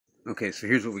Okay, so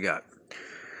here's what we got.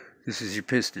 This is your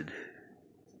piston.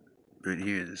 Right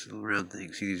here, this little round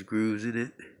thing. See these grooves in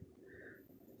it?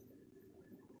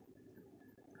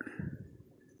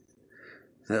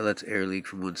 That lets air leak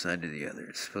from one side to the other.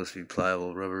 It's supposed to be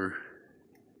pliable rubber.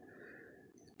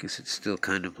 Guess it's still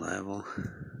kind of pliable.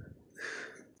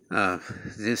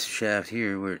 This shaft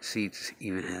here, where it seats,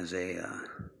 even has a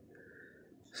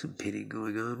some pitting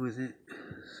going on with it.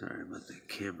 Sorry about the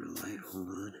camera light. Hold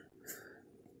on.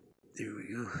 There we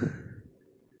go.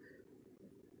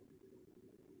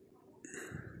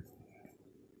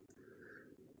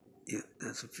 Yeah,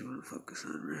 that's what you want to focus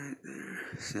on right there.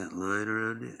 See that line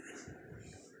around it?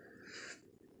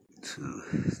 So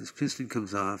this piston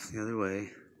comes off the other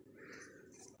way.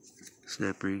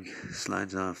 Snap ring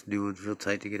slides off. New one's real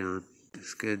tight to get on.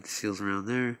 It's good. Seals around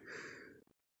there.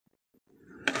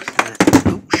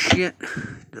 Oh shit!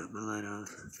 Knocked my light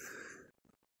off.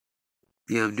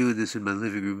 Yeah, I'm doing this in my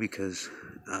living room because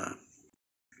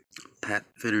Pat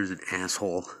Finner's an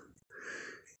asshole.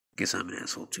 Guess I'm an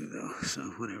asshole too, though. So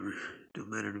whatever. Don't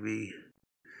matter to me.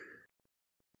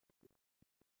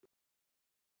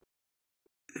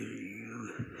 There you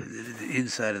go. And then in the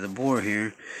inside of the bore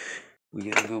here, we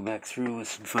gotta go back through with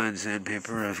some fine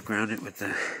sandpaper. I've ground it with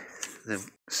the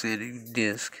sanding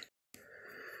disc.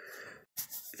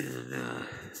 And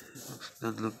it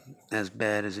doesn't look as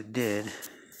bad as it did.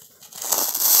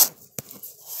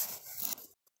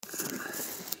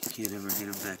 You can't ever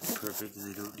get them back to perfect,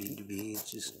 and they don't need to be. It's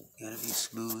just gotta be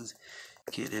smooth.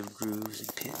 Can't have grooves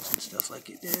and pins and stuff like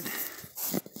it did.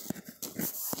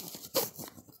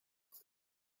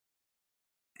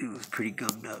 It was pretty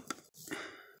gummed up.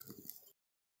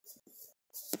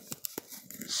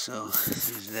 So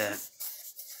there's that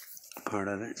part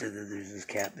of it, and then there's this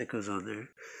cap that goes on there.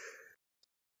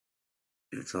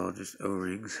 It's all just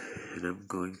O-rings, and I'm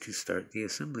going to start the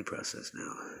assembly process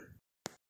now.